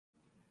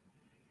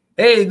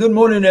Hey, good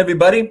morning,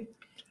 everybody.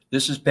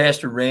 This is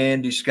Pastor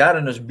Randy Scott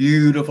on this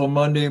beautiful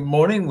Monday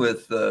morning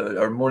with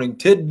our morning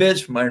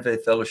tidbits from Iron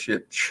Faith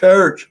Fellowship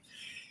Church.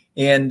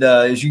 And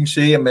as you can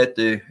see, I'm at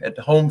the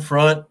home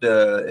front.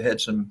 Had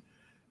some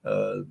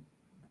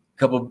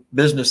couple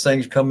business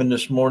things coming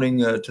this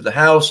morning to the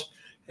house.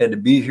 Had to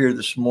be here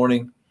this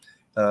morning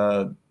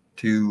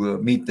to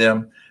meet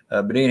them.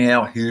 But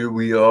anyhow, here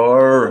we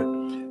are.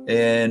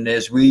 And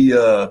as we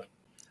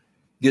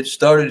get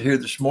started here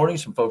this morning,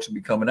 some folks will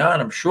be coming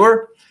on, I'm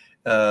sure.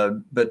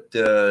 But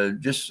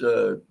just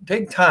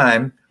take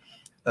time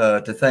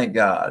to thank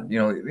God. You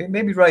know,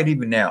 maybe right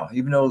even now,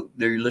 even though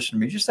they're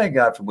listening to me, just thank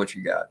God for what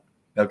you got.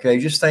 Okay,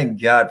 just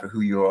thank God for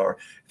who you are.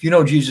 If you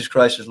know Jesus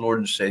Christ as Lord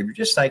and Savior,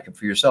 just thank Him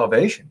for your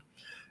salvation.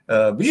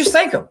 But just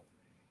thank Him.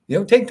 You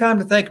know, take time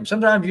to thank Him.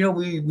 Sometimes, you know,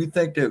 we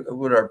think that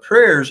what our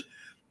prayers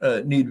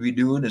need to be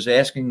doing is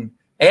asking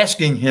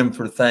Him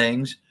for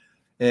things.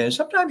 And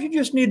sometimes you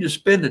just need to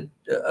spend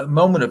a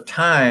moment of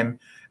time,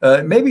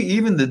 maybe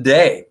even the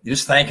day,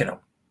 just thanking Him.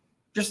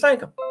 Just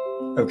thank Him.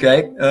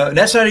 Okay?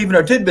 That's not even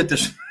our tidbit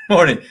this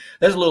morning.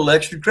 That's a little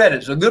extra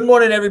credit. So good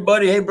morning,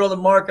 everybody. Hey, Brother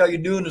Mark, how you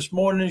doing this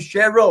morning?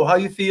 Cheryl, how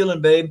you feeling,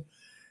 babe?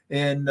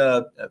 And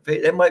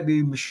that might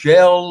be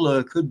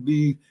Michelle, could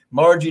be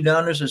Margie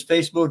down there, says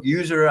Facebook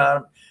user.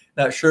 I'm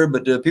not sure,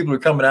 but people are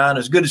coming on.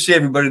 It's good to see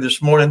everybody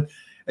this morning.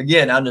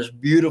 Again, on this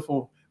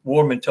beautiful,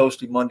 warm and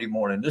toasty Monday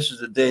morning. This is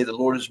the day the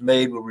Lord has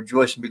made. We'll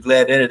rejoice and be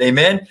glad in it.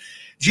 Amen.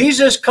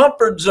 Jesus'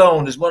 comfort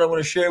zone is what I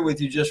want to share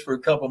with you just for a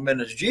couple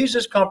minutes.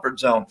 Jesus' comfort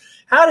zone.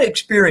 How to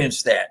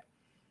experience that?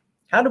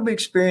 How do we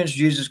experience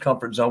Jesus'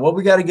 comfort zone? Well,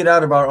 we got to get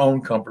out of our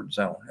own comfort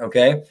zone.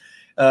 Okay.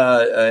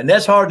 And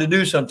that's hard to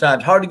do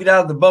sometimes. Hard to get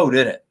out of the boat,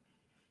 isn't it?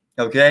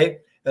 Okay.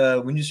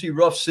 When you see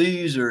rough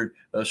seas or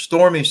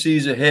stormy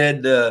seas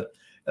ahead,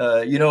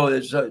 you know,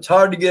 it's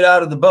hard to get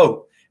out of the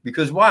boat.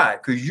 Because why?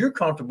 Because you're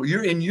comfortable.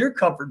 You're in your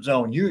comfort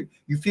zone. You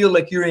feel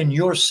like you're in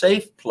your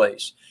safe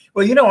place.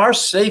 Well, you know, our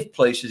safe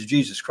place is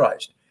Jesus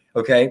Christ.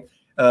 Okay.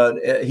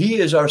 He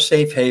is our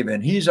safe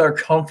haven. He's our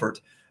comfort.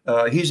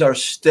 He's our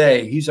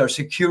stay. He's our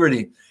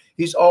security.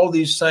 He's all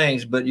these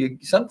things. But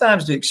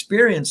sometimes to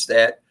experience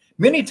that,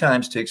 many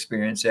times to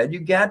experience that, you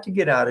got to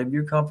get out of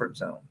your comfort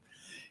zone.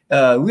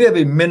 We have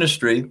a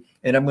ministry,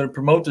 and I'm going to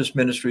promote this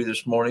ministry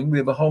this morning. We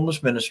have a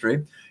homeless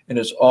ministry, and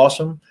it's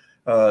awesome.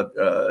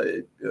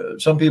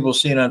 Some people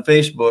seen on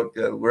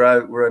Facebook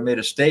where I made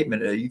a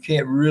statement, you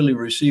can't really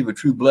receive a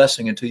true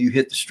blessing until you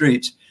hit the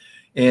streets.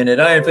 And at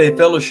Iron Faith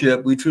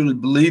Fellowship, we truly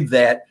believe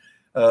that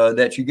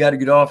you got to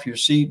get off your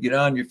seat, get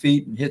on your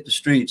feet, and hit the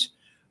streets.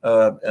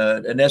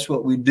 And that's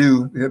what we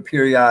do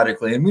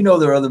periodically. And we know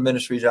there are other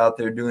ministries out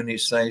there doing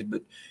these things,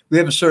 but we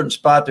have a certain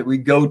spot that we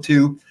go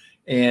to,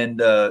 and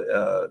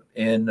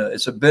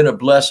it's been a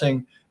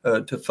blessing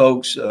to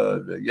folks.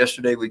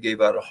 Yesterday, we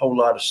gave out a whole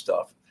lot of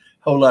stuff.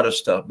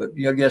 But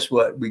you know, guess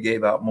what? We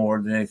gave out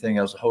more than anything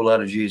else, a whole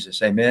lot of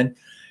Jesus. Amen.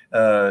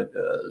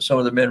 Some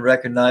of the men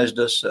recognized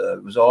us.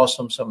 It was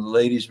awesome. Some of the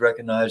ladies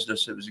recognized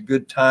us. It was a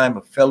good time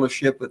of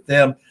fellowship with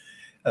them,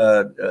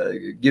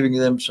 giving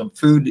them some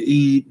food to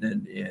eat,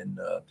 and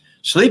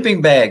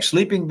sleeping bags.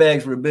 Sleeping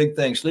bags were a big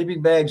thing.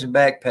 Sleeping bags and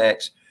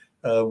backpacks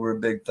were a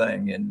big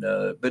thing. And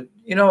but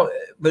you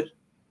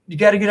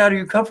got to get out of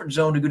your comfort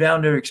zone to go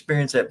down there and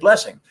experience that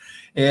blessing.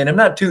 And I'm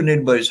not tooting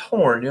anybody's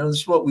horn. You know, this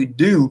is what we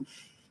do.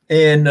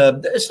 And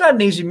it's not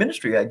an easy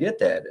ministry. I get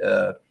that.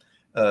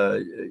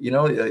 You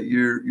know,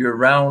 you're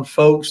around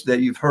folks that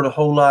you've heard a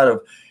whole lot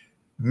of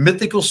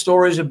mythical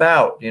stories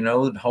about. You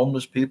know, that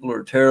homeless people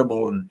are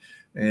terrible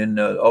and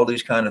all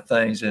these kind of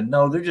things. And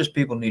no, they're just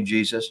people who need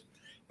Jesus.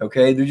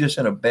 Okay, they're just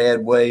in a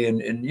bad way.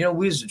 And you know,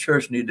 we as a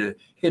church need to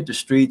hit the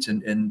streets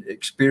and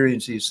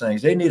experience these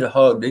things. They need a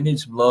hug. They need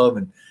some love,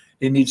 and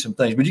they need some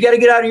things. But you got to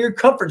get out of your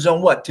comfort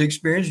zone. What? To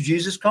experience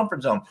Jesus'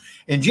 comfort zone.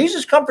 And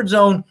Jesus' comfort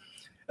zone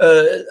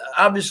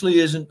obviously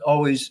isn't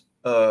always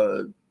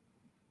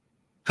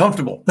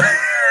comfortable.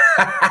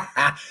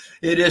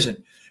 It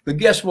isn't. But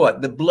guess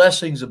what? The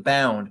blessings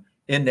abound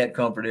in that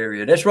comfort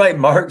area. That's right,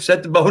 Mark.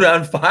 Set the boat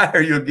on fire,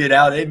 you'll get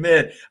out.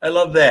 Amen. I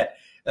love that.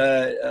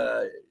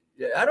 I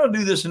don't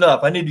do this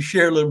enough. I need to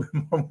share a little bit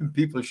more when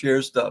people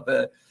share stuff.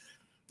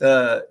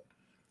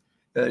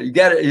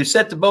 You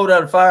set the boat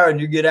on fire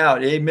and you get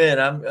out. Amen.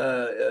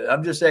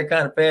 I'm just that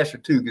kind of pastor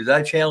too, because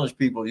I challenge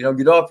people. You know,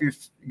 get off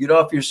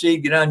your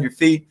seat, get on your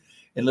feet,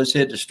 and let's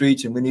hit the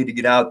streets. And we need to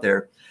get out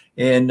there.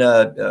 And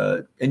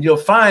you'll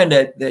find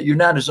that you're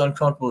not as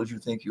uncomfortable as you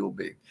think you'll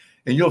be.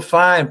 And you'll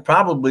find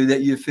probably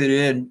that you fit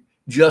in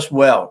just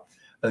well,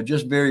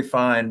 just very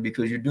fine,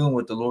 because you're doing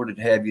what the Lord would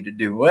have you to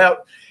do.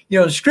 Well, you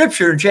know, in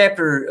Scripture in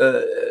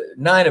chapter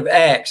 9 of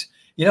Acts,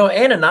 you know,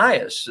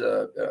 Ananias,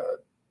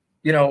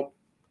 you know,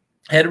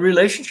 had a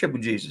relationship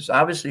with Jesus.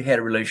 Obviously had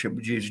a relationship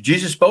with Jesus.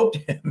 Jesus spoke to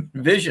him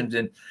in visions.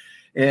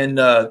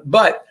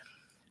 But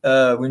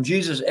when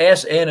Jesus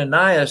asked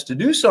Ananias to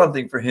do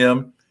something for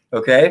him,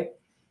 okay,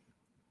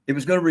 it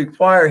was going to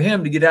require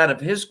him to get out of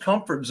his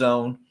comfort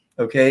zone,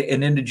 okay,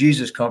 and into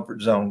Jesus'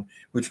 comfort zone,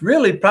 which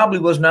really probably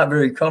was not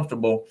very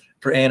comfortable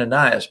for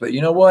Ananias. But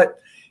you know what?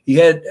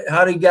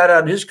 How he got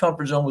out of his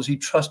comfort zone was he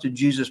trusted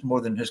Jesus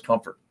more than his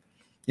comfort.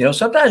 You know,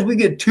 sometimes we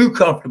get too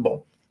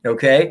comfortable,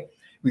 okay?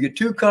 We get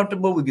too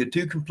comfortable. We get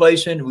too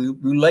complacent. We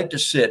like to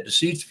sit. The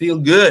seats feel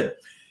good,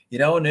 you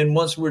know, and then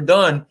once we're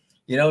done,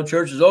 you know,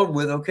 church is over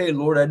with. Okay,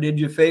 Lord, I did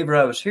you a favor.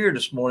 I was here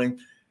this morning.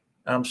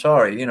 I'm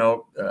sorry. You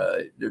know,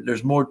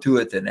 there's more to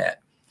it than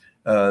that.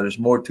 There's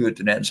more to it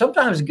than that. And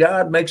sometimes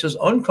God makes us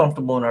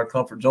uncomfortable in our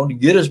comfort zone to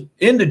get us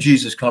into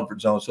Jesus'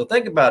 comfort zone. So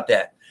think about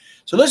that.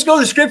 So let's go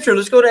to Scripture.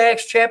 Let's go to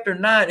Acts chapter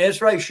 9.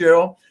 That's right,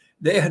 Cheryl.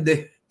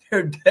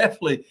 They're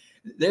definitely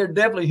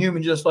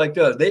human just like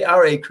us. They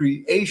are a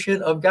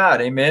creation of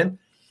God. Amen.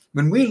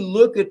 When we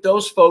look at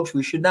those folks,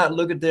 we should not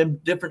look at them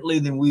differently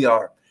than we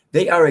are.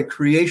 They are a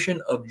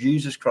creation of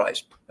Jesus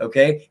Christ.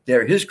 Okay.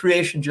 They're his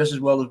creation just as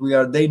well as we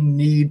are. They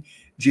need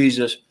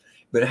Jesus.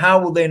 But how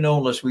will they know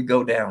unless we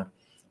go down?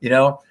 You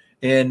know,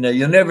 and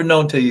you'll never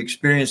know until you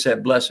experience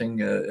that blessing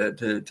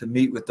to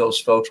meet with those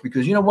folks.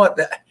 Because you know what?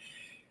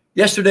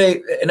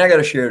 Yesterday, and I got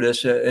to share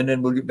this, and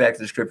then we'll get back to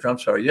the Scripture. I'm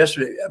sorry.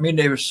 Yesterday, I mean,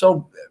 they were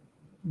so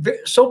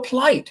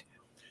polite,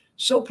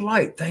 so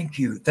polite. Thank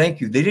you,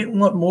 thank you. They didn't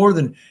want more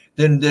than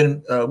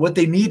what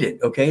they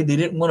needed. Okay, they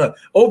didn't want to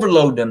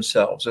overload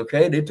themselves.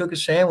 Okay, they took a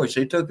sandwich.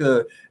 They took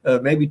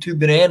maybe 2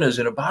 bananas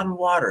and a bottle of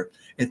water.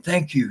 And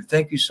thank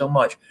you so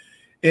much.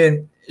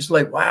 And it's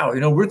like, wow, you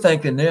know, we're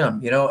thanking them.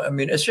 You know, I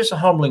mean, it's just a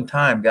humbling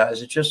time,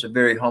 guys. It's just a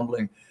very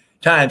humbling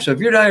time. So if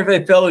you're down here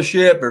at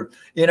Fellowship or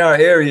in our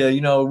area,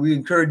 you know, we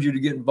encourage you to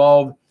get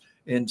involved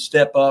and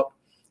step up.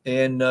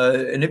 And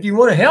if you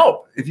want to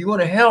help, if you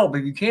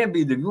can't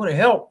be there, if you want to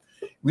help,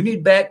 we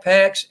need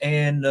backpacks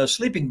and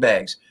sleeping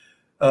bags.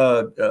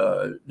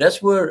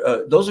 That's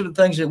where those are the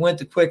things that went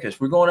the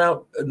quickest. We're going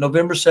out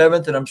November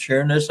 7th, and I'm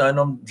sharing this. I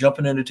know I'm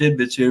jumping into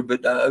tidbits here,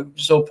 but I'm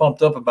so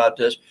pumped up about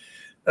this.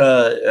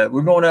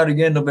 We're going out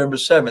again November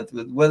 7th.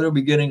 The weather will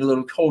be getting a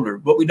little colder.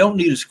 What we don't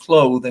need is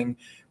clothing.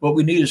 What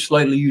we need is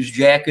slightly used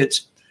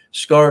jackets,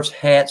 scarves,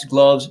 hats,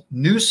 gloves,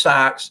 new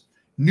socks,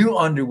 new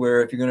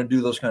underwear, if you're going to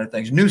do those kind of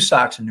things, new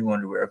socks and new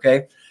underwear.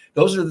 Okay.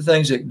 Those are the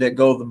things that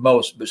go the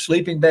most, but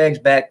sleeping bags,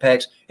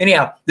 backpacks,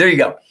 anyhow, there you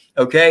go.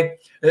 Okay.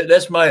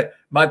 That's my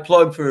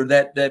plug for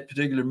that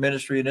particular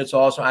ministry. And it's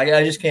awesome.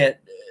 I just can't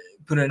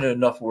put in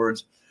enough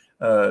words.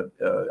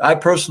 I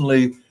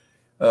personally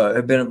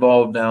have been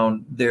involved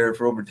down there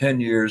for over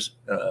 10 years.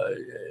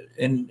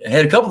 And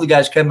had a couple of the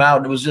guys come out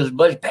and it was just,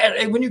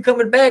 hey, when you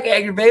coming back,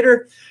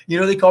 aggravator? You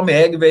know, they call me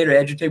aggravator,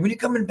 agitator. When you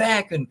coming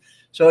back? And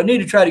so I need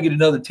to try to get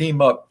another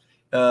team up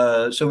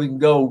so we can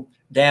go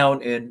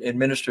down and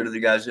minister to the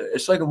guys.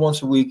 It's like a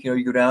once a week, you know,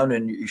 you go down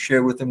and you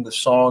share with them the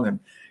song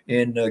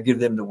and give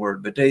them the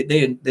word. But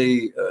they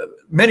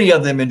many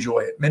of them enjoy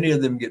it. Many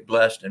of them get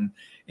blessed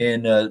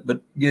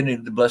but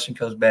getting the blessing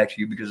comes back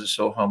to you because it's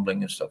so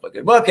humbling and stuff like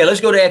that. Well, okay,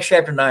 let's go to Acts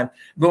chapter 9. I'm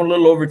going a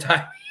little over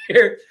time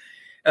here.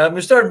 I'm going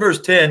to start in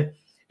verse 10,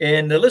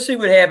 and let's see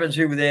what happens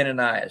here with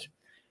Ananias.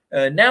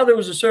 Now there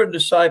was a certain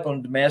disciple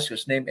in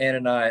Damascus named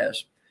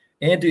Ananias,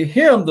 and to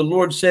him the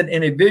Lord said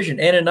in a vision,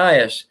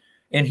 Ananias,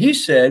 and he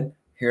said,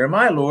 Here am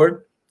I,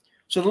 Lord.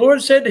 So the Lord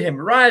said to him,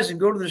 Arise and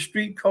go to the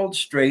street called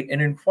Straight,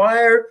 and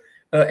inquire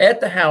at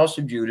the house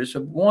of Judas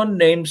of one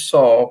named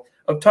Saul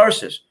of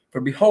Tarsus, for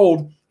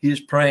behold, he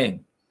is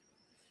praying.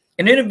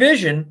 And in a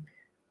vision,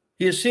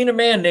 he has seen a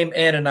man named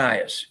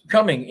Ananias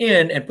coming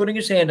in and putting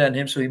his hand on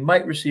him so he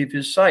might receive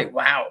his sight.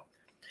 Wow.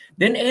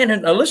 Then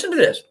now listen to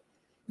this.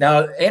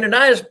 Now,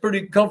 Ananias is a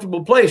pretty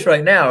comfortable place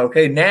right now.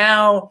 Okay,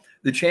 now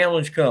the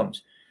challenge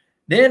comes.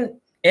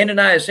 Then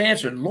Ananias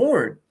answered,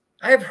 Lord,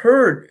 I have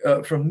heard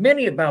from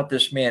many about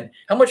this man,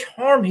 how much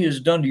harm he has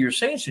done to your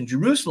saints in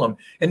Jerusalem.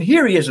 And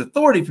here he has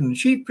authority from the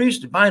chief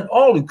priest to bind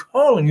all who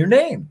call on your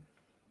name.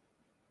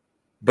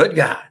 But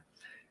God.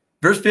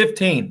 Verse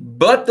 15,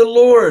 but the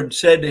Lord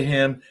said to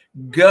him,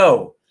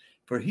 Go,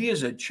 for he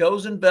is a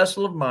chosen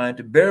vessel of mine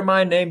to bear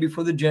my name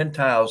before the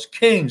Gentiles,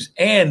 kings,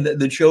 and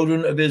the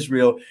children of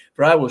Israel,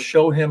 for I will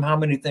show him how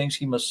many things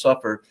he must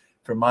suffer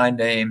for my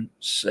name's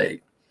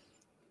sake.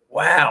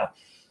 Wow.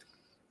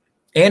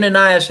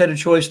 Ananias had a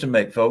choice to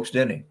make, folks,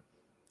 didn't he?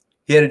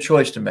 He had a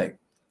choice to make.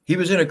 He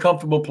was in a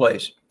comfortable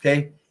place,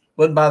 okay?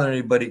 Wasn't bothering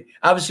anybody.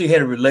 Obviously, he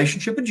had a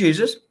relationship with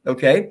Jesus,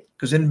 okay?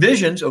 Because in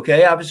visions,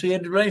 okay, obviously he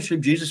had a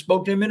relationship. Jesus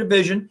spoke to him in a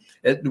vision.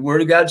 The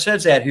word of God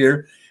says that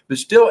here. But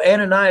still,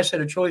 Ananias had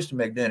a choice to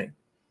make, didn't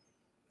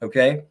he?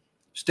 Okay?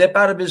 Step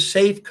out of his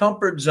safe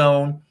comfort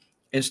zone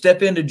and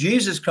step into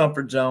Jesus'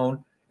 comfort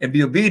zone and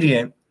be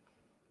obedient,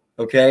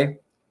 okay?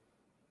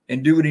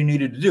 And do what he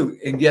needed to do.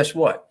 And guess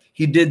what?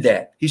 He did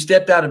that. He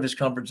stepped out of his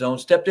comfort zone,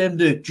 stepped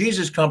into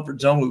Jesus' comfort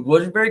zone. It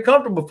wasn't very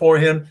comfortable for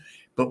him.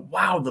 But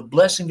wow, the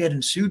blessing that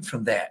ensued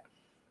from that.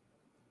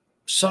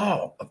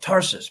 Saul of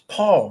Tarsus,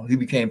 Paul, he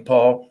became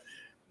Paul.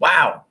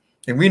 Wow.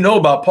 And we know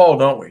about Paul,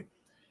 don't we?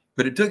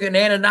 But it took an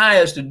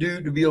Ananias to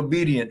be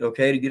obedient,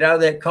 okay, to get out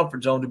of that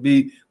comfort zone, to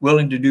be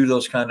willing to do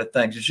those kind of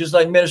things. It's just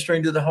like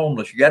ministering to the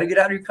homeless. You got to get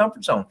out of your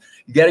comfort zone.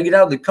 You got to get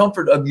out of the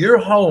comfort of your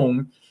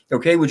home,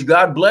 okay, which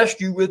God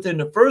blessed you with in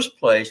the first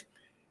place,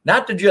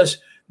 not to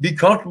just be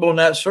comfortable and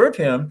not serve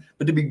him,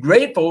 but to be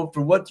grateful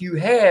for what you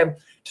have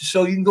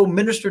so you can go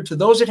minister to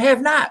those that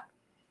have not.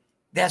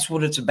 That's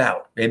what it's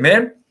about.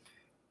 Amen.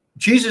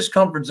 Jesus'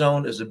 comfort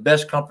zone is the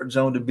best comfort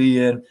zone to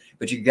be in,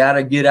 but you got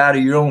to get out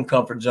of your own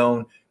comfort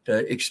zone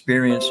to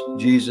experience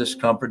Jesus'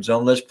 comfort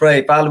zone. Let's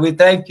pray. Father, we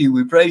thank you.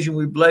 We praise you.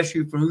 We bless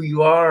you for who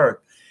you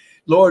are.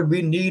 Lord,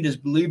 we need as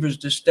believers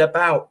to step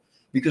out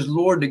because,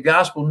 Lord, the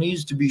gospel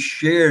needs to be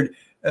shared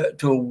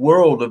to a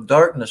world of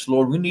darkness.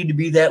 Lord, we need to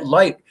be that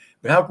light.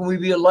 But how can we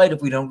be a light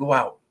if we don't go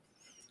out?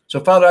 So,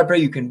 Father, I pray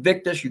you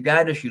convict us, you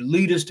guide us, you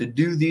lead us to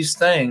do these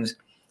things,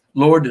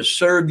 Lord, to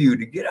serve you,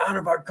 to get out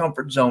of our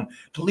comfort zone,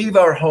 to leave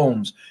our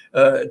homes,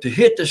 to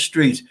hit the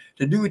streets,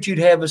 to do what you'd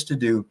have us to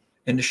do,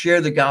 and to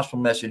share the gospel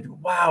message.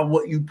 Wow,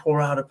 what you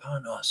pour out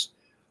upon us.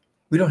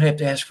 We don't have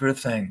to ask for a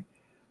thing.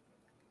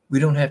 We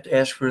don't have to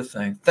ask for a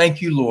thing.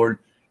 Thank you, Lord,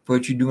 for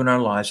what you do in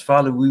our lives.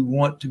 Father, we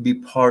want to be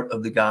part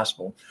of the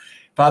gospel.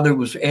 Father, it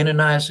was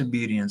Ananias'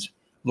 obedience,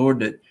 Lord,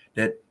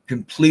 that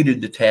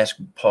completed the task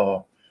of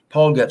Paul.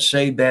 Paul got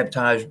saved,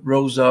 baptized,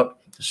 rose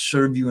up to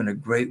serve you in a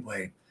great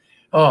way.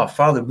 Oh,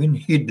 Father, we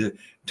need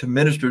to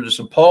minister to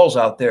some Pauls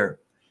out there.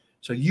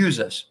 So use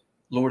us,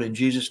 Lord, in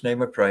Jesus'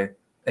 name I pray.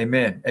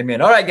 Amen.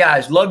 Amen. All right,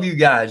 guys. Love you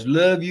guys.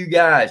 Love you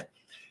guys.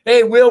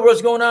 Hey, Will,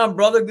 what's going on,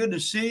 brother? Good to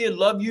see you.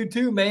 Love you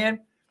too, man.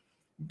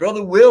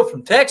 Brother Will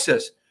from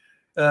Texas.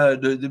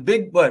 The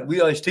big, what?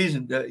 We always tease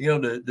him,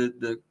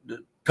 the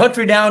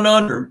country down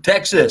under,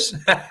 Texas.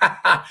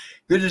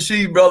 Good to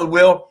see you, Brother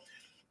Will.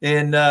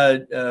 And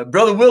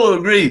Brother Will will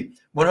agree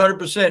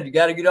 100%. You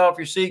got to get off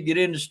your seat, get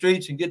in the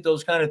streets, and get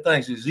those kind of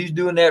things. He's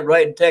doing that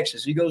right in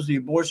Texas. He goes to the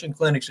abortion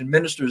clinics and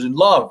ministers in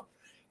love,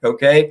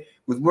 okay,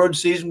 with word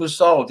seasoned with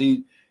salt.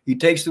 He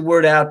takes the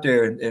word out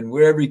there and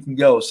wherever he can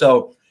go.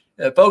 So,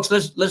 folks,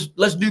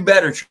 let's do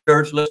better,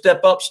 church. Let's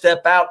step up,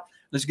 step out.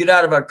 Let's get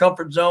out of our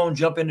comfort zone,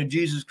 jump into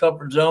Jesus'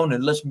 comfort zone,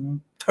 and let's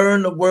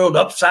turn the world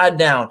upside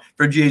down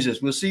for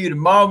Jesus. We'll see you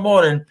tomorrow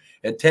morning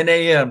at 10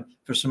 a.m.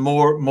 for some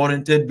more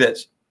Morning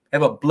Tidbits.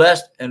 Have a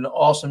blessed and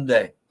awesome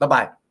day.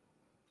 Bye-bye.